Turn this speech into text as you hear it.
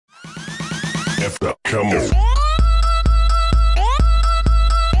Come on.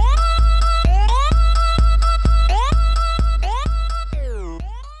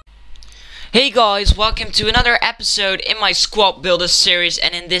 Hey guys, welcome to another episode in my squad builder series,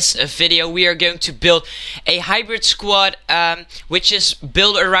 and in this video we are going to build a hybrid squad which is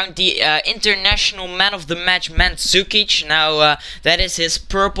built around the international man of the match Mandzukic. Now that is his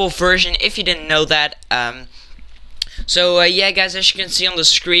purple version, if you didn't know that. Yeah guys, as you can see on the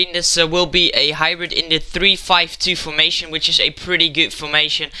screen, this will be a hybrid in the 3-5-2 formation, which is a pretty good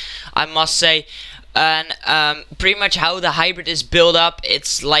formation, I must say. And pretty much how the hybrid is built up,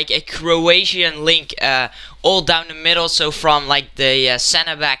 it's like a Croatian link all down the middle, so from like the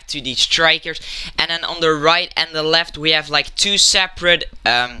center back to the strikers, and then on the right and the left we have like two separate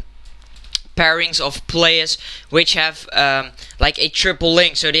pairings of players which have like a triple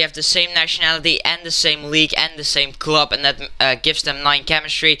link, so they have the same nationality and the same league and the same club, and that gives them 9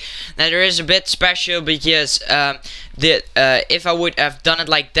 chemistry. Now there is a bit special because if I would have done it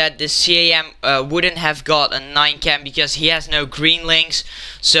like that, the CAM wouldn't have got a 9 chem because he has no green links,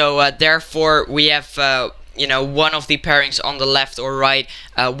 so therefore we have you know, one of the pairings on the left or right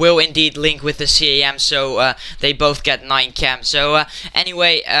will indeed link with the CAM, so they both get 9 chem. So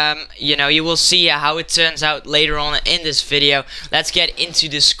anyway, you know, you will see how it turns out later on in this video. Let's get into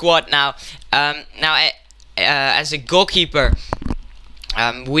the squad now. As a goalkeeper,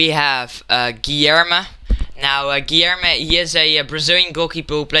 we have Guillherme. Now, Guillherme, he is a Brazilian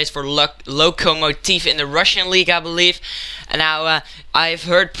goalkeeper who plays for Lokomotiv in the Russian league, I believe. Now, I've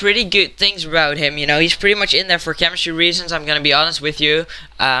heard pretty good things about him. You know, he's pretty much in there for chemistry reasons, I'm gonna be honest with you.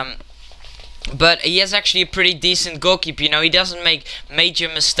 But he is actually a pretty decent goalkeeper. You know, he doesn't make major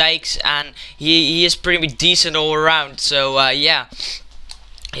mistakes, and he is pretty decent all around. So, yeah,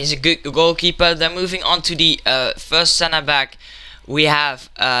 he's a good goalkeeper. Then moving on to the first center back, we have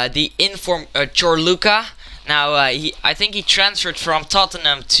the inform Corluka. Now, I think he transferred from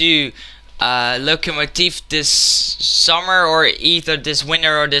Tottenham to Lokomotiv this summer, or either this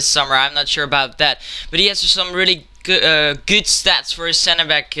winter or this summer. I'm not sure about that. But he has some really good stats for his center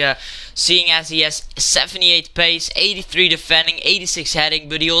back, seeing as he has 78 pace, 83 defending, 86 heading,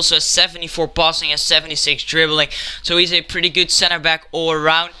 but he also has 74 passing and 76 dribbling. So he's a pretty good center back all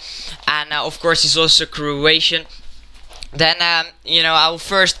around. And of course, he's also Croatian. Then, you know, I'll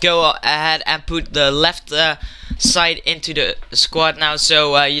first go ahead and put the left side into the squad now.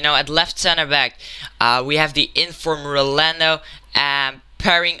 So, you know, at left center back, we have the inform Rolando, and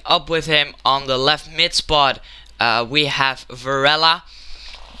pairing up with him on the left mid spot, we have Varela.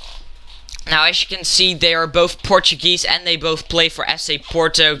 Now, as you can see, they are both Portuguese and they both play for FC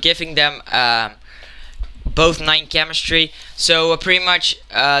Porto, giving them both 9 chemistry. So pretty much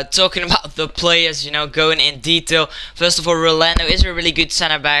talking about the players, you know, going in detail. First of all, Rolando is a really good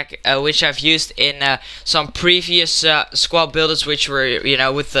center back, which I've used in some previous squad builders, which were, you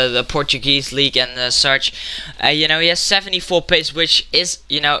know, with the Portuguese league and such. You know, he has 74 pace, which is,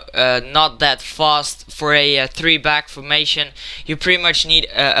 you know, not that fast for a 3-back formation. You pretty much need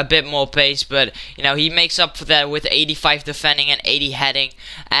a bit more pace, but you know, he makes up for that with 85 defending and 80 heading.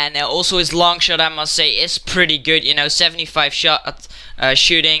 And also his long shot, I must say, is pretty good. You know, 75 shot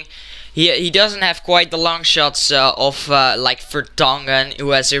shooting. He doesn't have quite the long shots of like Vertonghen,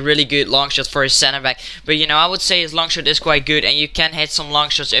 who has a really good long shot for his center back. But you know, I would say his long shot is quite good, and you can hit some long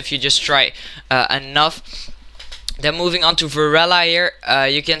shots if you just try enough. Then moving on to Varela here,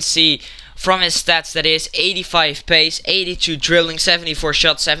 you can see from his stats that he has 85 pace, 82 dribbling, 74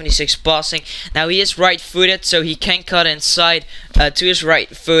 shots, 76 passing. Now he is right-footed, so he can cut inside to his right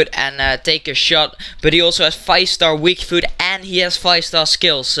foot and take a shot. But he also has 5-star weak foot and he has 5-star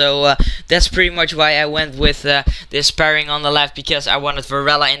skills. So that's pretty much why I went with this pairing on the left, because I wanted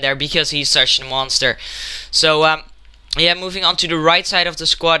Varela in there because he's such a monster. So yeah, moving on to the right side of the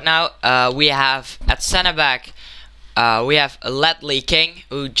squad now, we have at center back, we have Ledley King,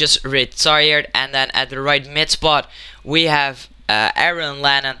 who just retired, and then at the right mid spot we have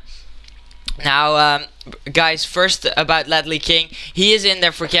Lennon. Now, guys, first about Ledley King, he is in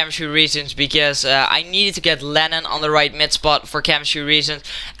there for chemistry reasons, because I needed to get Lennon on the right mid spot for chemistry reasons,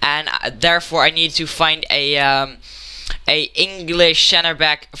 and therefore I need to find a English center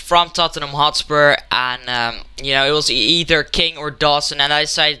back from Tottenham Hotspur, and you know, it was either King or Dawson, and I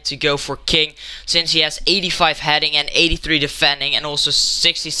decided to go for King since he has 85 heading and 83 defending and also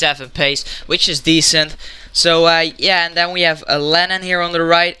 67 pace, which is decent. So yeah, and then we have Lennon here on the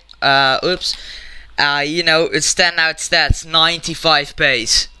right. You know, it's standout stats, 95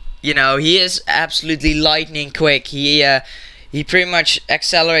 pace. You know, he is absolutely lightning quick. he pretty much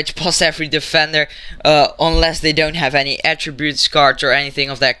accelerates past every defender, unless they don't have any attributes cards or anything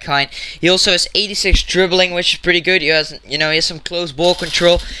of that kind. He also has 86 dribbling, which is pretty good. He has, he has some close ball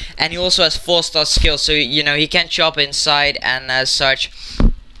control, and he also has 4-star skills, so he can chop inside and such.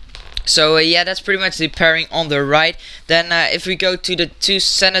 So yeah, that's pretty much the pairing on the right. Then if we go to the 2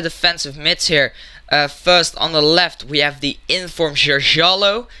 center defensive mids here, first on the left we have the inform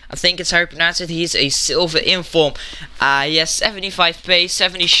Jajalo. I think it's how you pronounce it. He's a silver inform. He has 75 pace,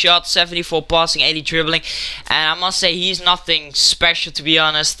 70 shots, 74 passing, 80 dribbling, and I must say he's nothing special, to be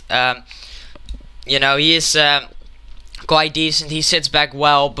honest. He is quite decent. He sits back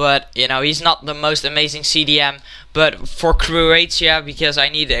well, but he's not the most amazing CDM. But for Croatia, because I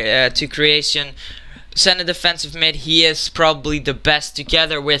need 2 Croatian center defensive mid, he is probably the best,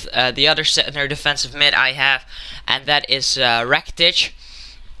 together with the other center defensive mid I have, and that is Rakitic.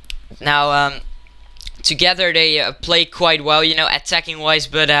 Now together they play quite well, attacking wise,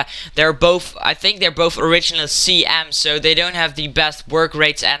 but they're both, I think they're both original CM, so they don't have the best work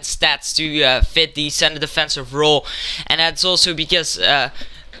rates and stats to fit the center defensive role, and that's also because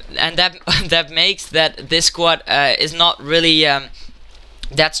and that makes that this squad is not really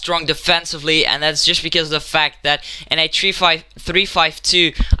that strong defensively, and that's just because of the fact that in a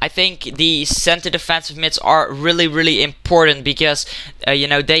 3-5-2 I think the center defensive mids are really important, because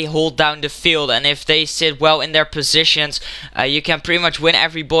they hold down the field, and if they sit well in their positions, you can pretty much win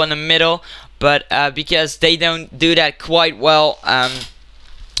every ball in the middle. But because they don't do that quite well,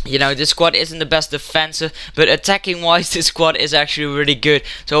 this squad isn't the best defensive, but attacking wise this squad is actually really good.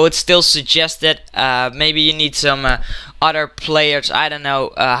 So I would still suggest that maybe you need some other players. I don't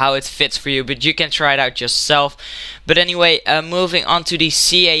know how it fits for you, but you can try it out yourself. But anyway, moving on to the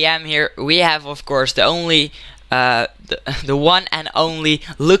CAM here, we have of course the only the one and only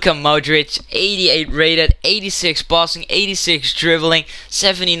Luka Modric, 88 rated, 86 passing, 86 dribbling,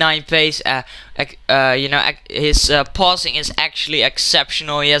 79 pace. His passing is actually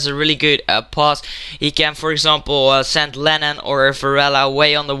exceptional. He has a really good pass. He can, for example, send Lennon or Varela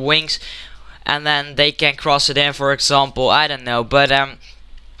away on the wings, and then they can cross it in, for example. I don't know, but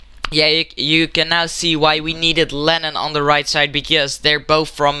yeah, you can now see why we needed Lennon on the right side, because they're both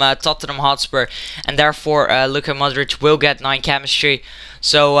from Tottenham Hotspur, and therefore Luka Modric will get 9 chemistry.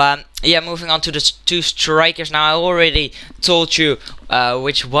 So yeah, moving on to the 2 strikers. Now I already told you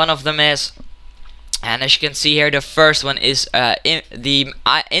which one of them is, and as you can see here, the first one is the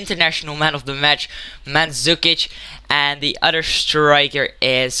international man of the match, Mandzukic, and the other striker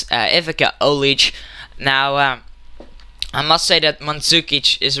is Ivica Olic. Now I must say that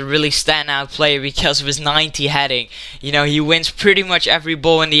Mandzukic is a really standout player because of his 90 heading. He wins pretty much every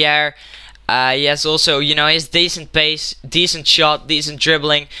ball in the air. He has also, he has decent pace, decent shot, decent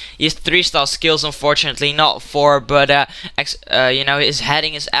dribbling. He has 3-star skills, unfortunately, not 4, but his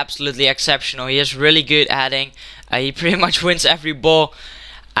heading is absolutely exceptional. He has really good heading. He pretty much wins every ball.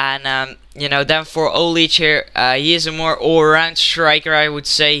 And then for Olic here, he is a more all-round striker, I would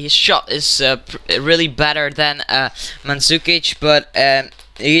say. His shot is really better than Mandzukic, but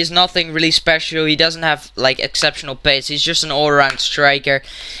he is nothing really special. He doesn't have like exceptional pace. He's just an all-round striker.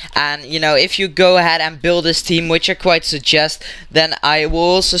 And if you go ahead and build this team, which I quite suggest, then I will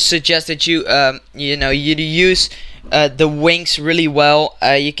also suggest that you you use the wings really well.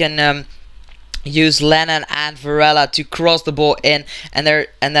 You can use Lennon and Varela to cross the ball in, and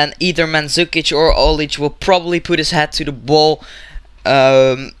then either Mandzukic or Olic will probably put his head to the ball.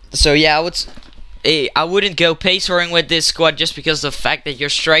 So yeah, I wouldn't go pace soaring with this squad, just because of the fact that your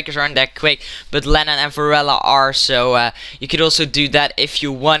strikers aren't that quick, but Lennon and Varela are, so you could also do that if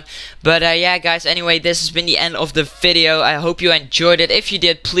you want. But yeah guys, anyway, this has been the end of the video. I hope you enjoyed it. If you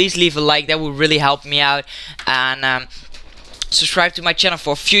did, please leave a like, that would really help me out. And subscribe to my channel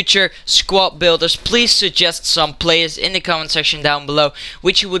for future squad builders. Please suggest some players in the comment section down below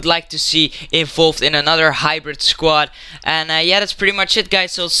which you would like to see involved in another hybrid squad. And yeah, that's pretty much it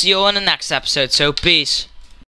guys, so I'll see you on the next episode, so peace.